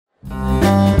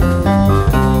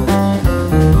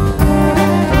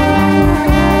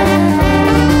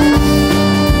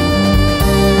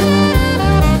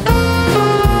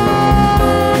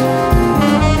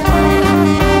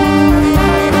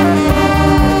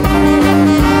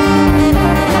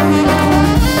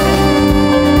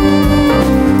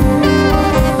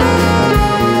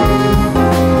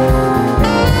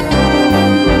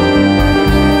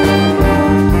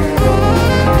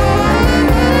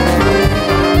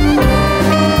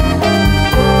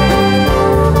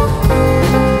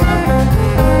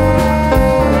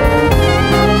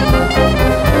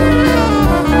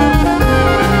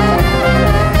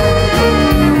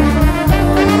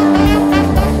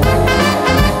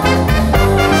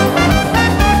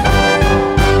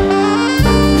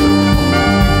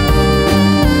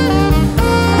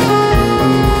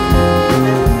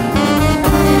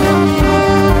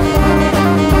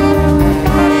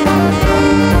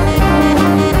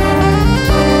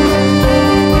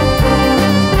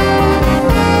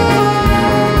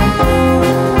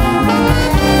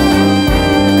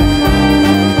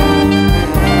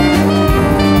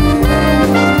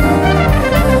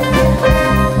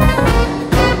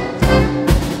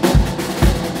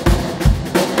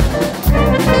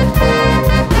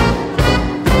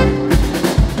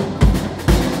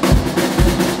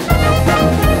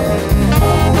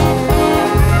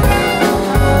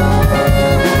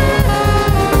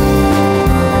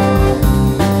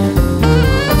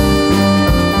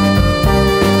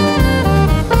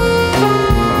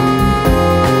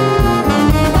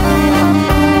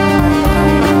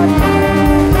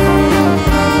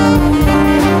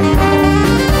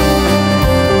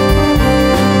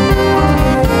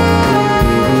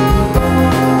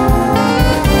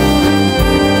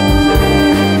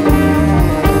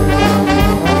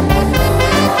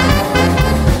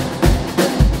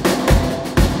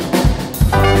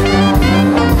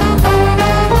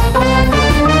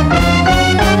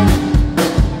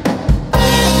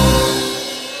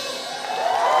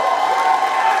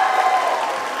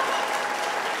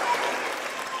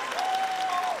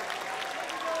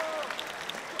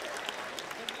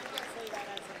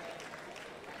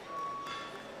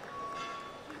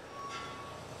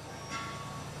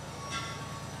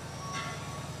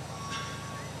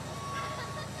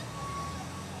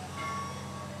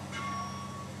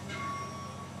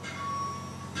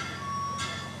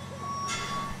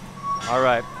All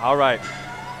right. All right.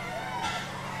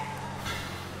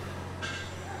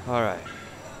 All right.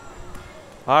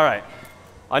 All right.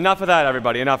 Enough of that,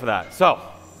 everybody. Enough of that. So,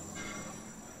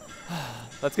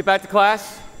 let's get back to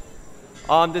class.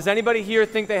 Does anybody here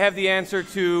think they have the answer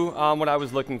to what I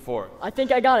was looking for? I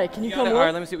think I got it. Can you come look? All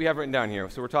right, let me see what we have written down here.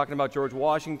 So we're talking about George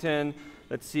Washington.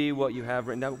 Let's see what you have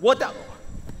written down. What the?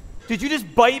 Did you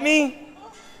just bite me?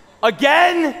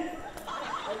 Again?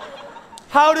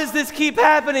 How does this keep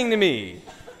happening to me?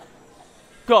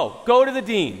 Go to the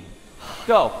dean.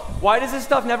 Go. Why does this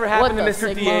stuff never happen to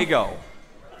Mr. Diego?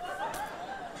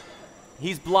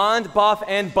 He's blonde, buff,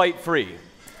 and bite-free.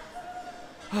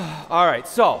 All right,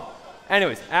 so,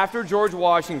 anyways, after George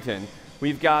Washington,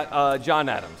 we've got John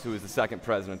Adams, who is the second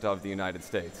president of the United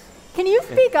States. Can you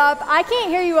speak up? I can't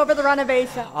hear you over the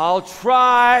renovation. I'll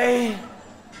try.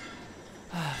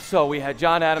 So we had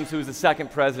John Adams, who was the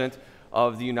second president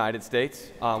of the United States.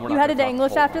 You headed to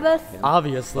English after this? Yeah.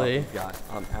 Obviously. We've got,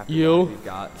 we've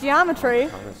got geometry.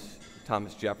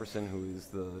 Thomas Jefferson, who is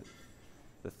the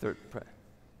third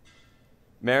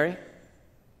Mary?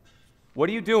 What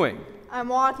are you doing? I'm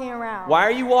walking around. Why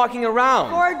are you walking around?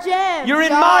 For gym. You're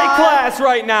in my class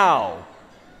right now.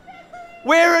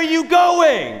 Where are you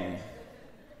going?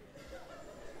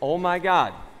 Oh my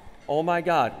God. Oh my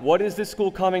God. What is this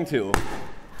school coming to?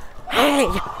 Hey,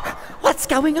 what's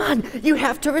going on? You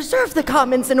have to reserve the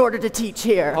commons in order to teach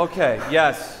here. Okay,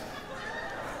 yes.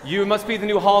 You must be the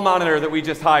new hall monitor that we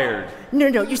just hired.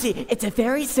 No, you see, it's a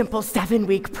very simple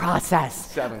 7-week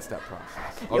process. 7-step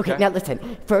process. Okay, now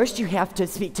listen. First, you have to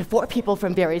speak to 4 people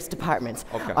from various departments.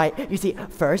 Okay. All right, you see,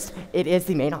 first, it is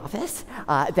the main office.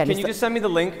 Then can you just send me the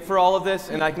link for all of this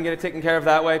and I can get it taken care of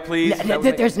that way, please?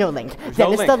 There's no link. There's then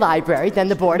no it's link. the library, then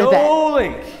the board of ed. No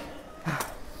link.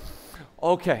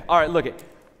 Okay, all right, look it.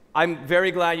 I'm very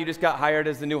glad you just got hired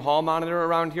as the new hall monitor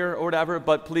around here or whatever,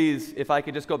 but please, if I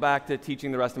could just go back to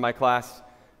teaching the rest of my class,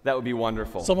 that would be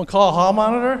wonderful. Someone call a hall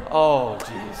monitor? Oh,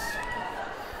 jeez.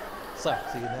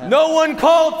 No one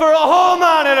called for a hall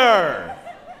monitor!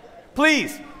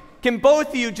 Please, can both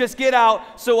of you just get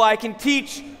out so I can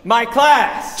teach my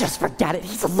class? Just forget it.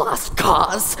 He's a lost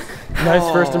cause.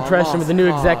 Nice first impression with the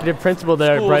new executive principal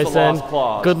there, School's Bryson. a lost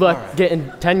cause. Good luck getting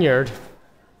tenured.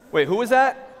 Wait, who was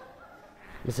that?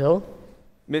 Miss Hill?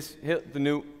 Miss Hill, the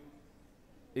new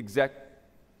exec.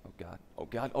 Oh God, oh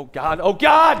God, oh God, oh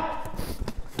God!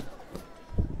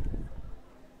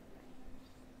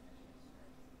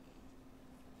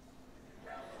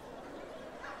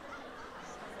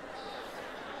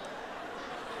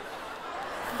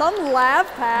 Some lav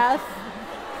pass.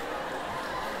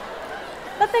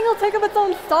 That thing will take up its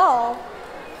own stall.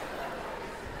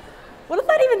 What does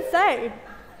that even say?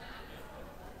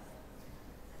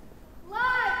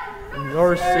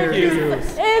 Your Syracuse.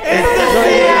 It's the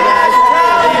CNS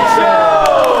Talent Show!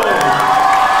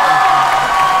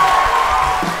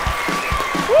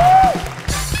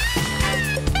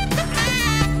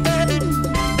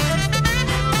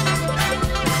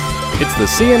 It's the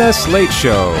CNS Late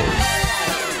Show.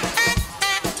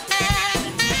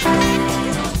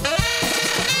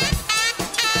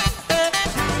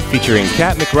 Featuring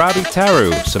Kat McRobbie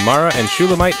Taru, Samara and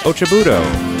Shulamite Ochabudo.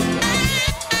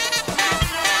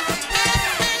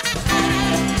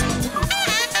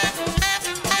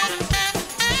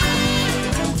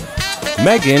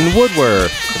 Megan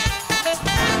Woodworth.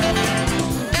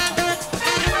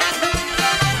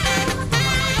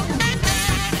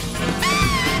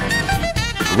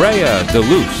 Rhea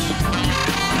DeLuce.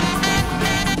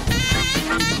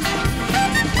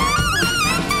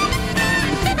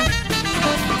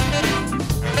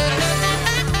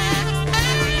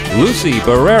 Lucy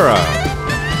Barrera.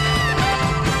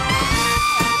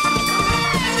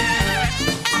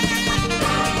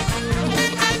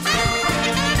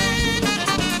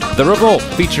 The Revolt,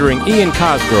 featuring Ian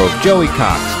Cosgrove, Joey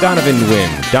Cox, Donovan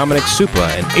Wynn, Dominic Supla,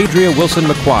 and Adria Wilson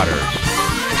McWatters.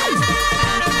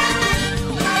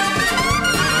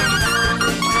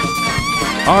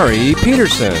 Ari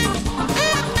Peterson.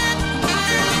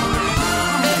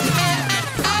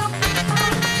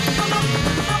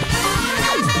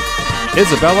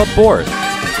 Isabella Bort.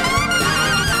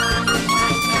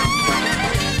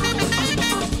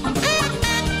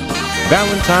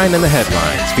 Valentine and the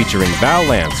Headlines, featuring Val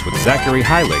Lance with Zachary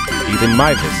Heilig, Ethan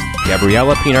Mivas,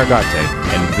 Gabriella Pinargate,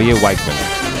 and Via Weichman.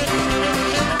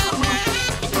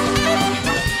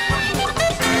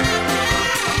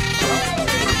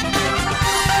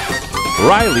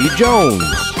 Riley Jones.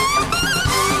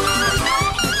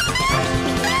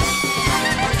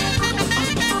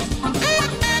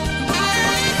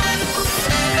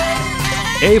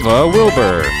 Ava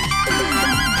Wilbur.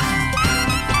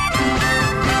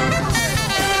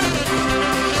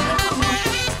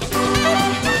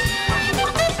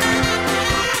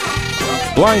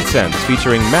 Blind Sense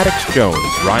featuring Maddox Jones,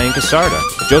 Ryan Casarda,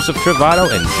 Joseph Travato,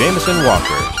 and Jamison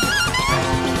Walker.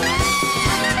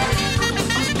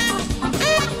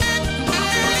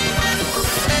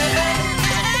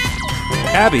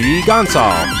 Abby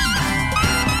Gonsalves.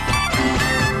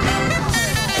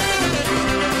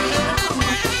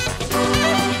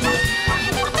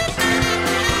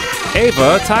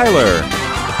 Ava Tyler.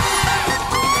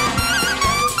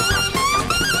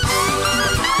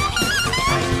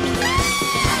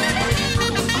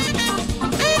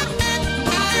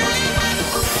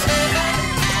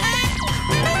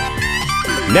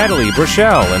 Natalie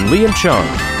Burchell and Liam Chung.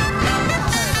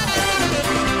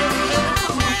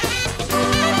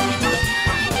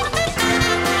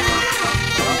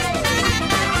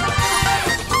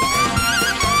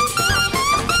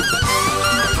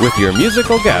 With your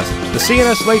musical guest, the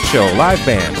CNS Late Show Live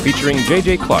Band featuring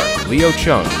J.J. Clark, Leo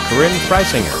Chung, Corynn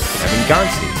Frysinger, Evan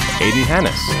Gonci, Aiden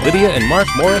Hanas, Lydia and Mark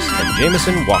Morris, and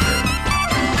Jamison Walker.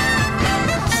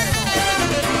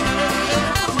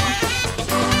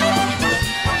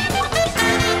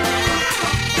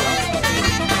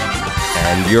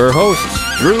 And your hosts,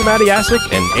 Drew Matiasik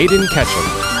and Aiden Ketchum.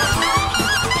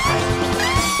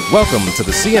 Welcome to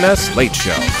the CNS Late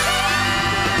Show.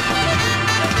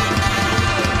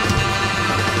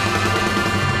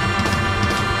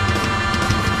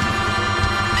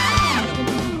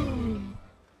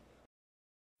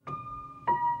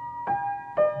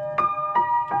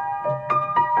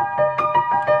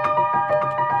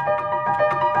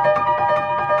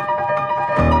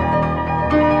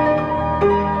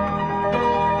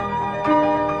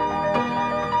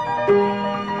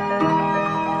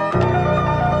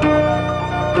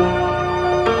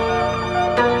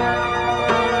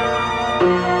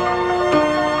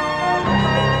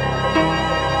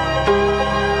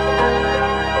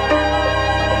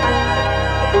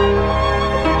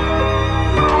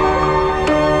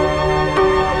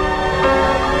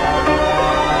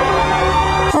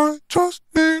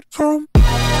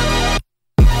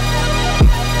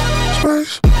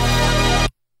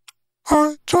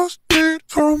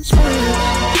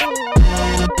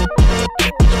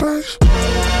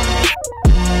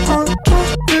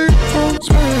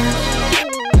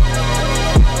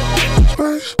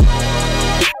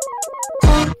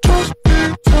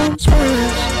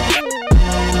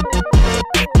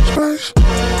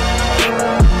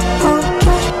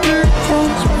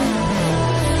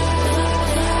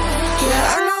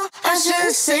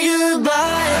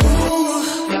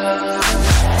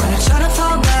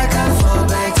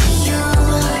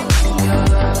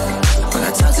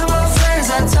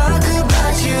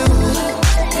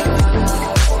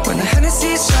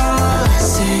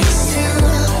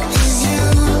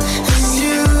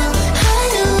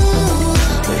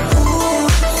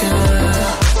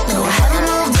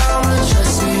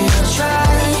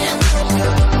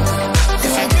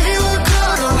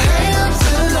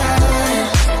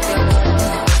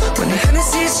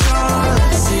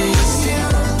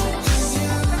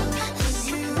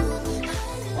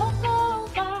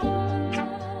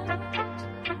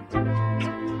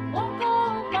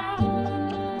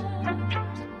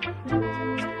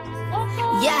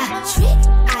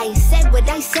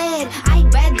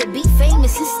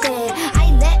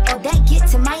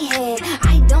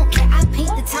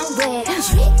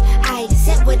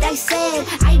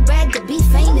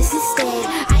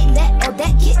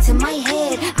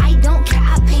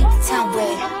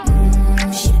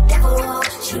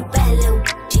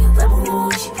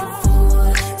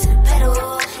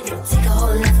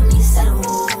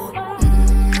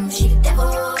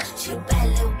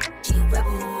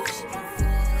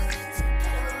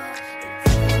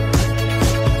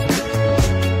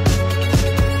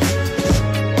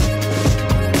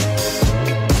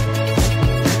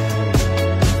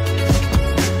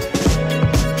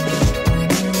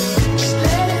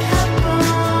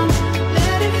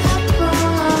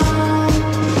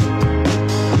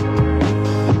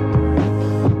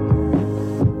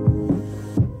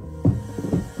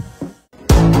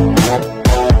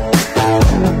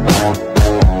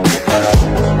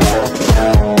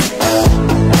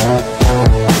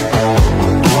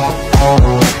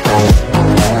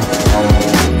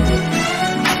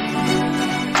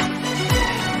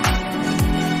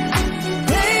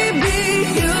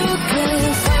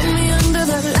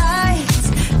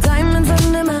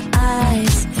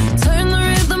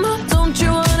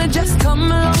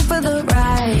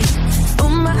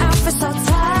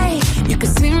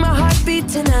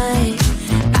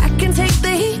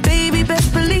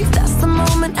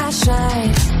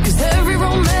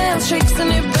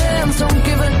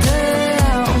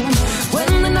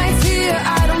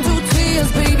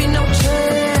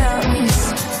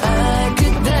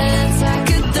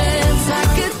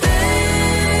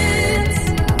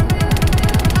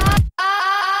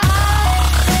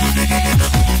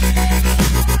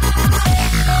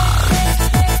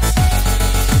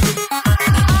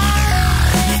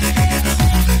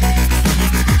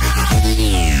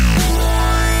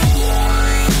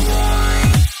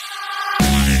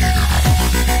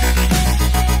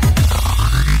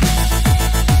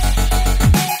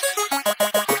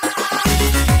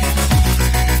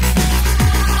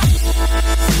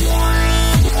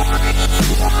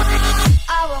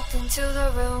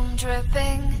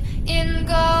 dripping in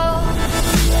gold.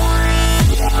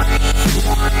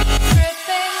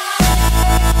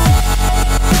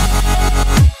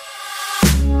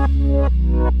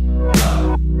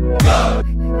 Dripping.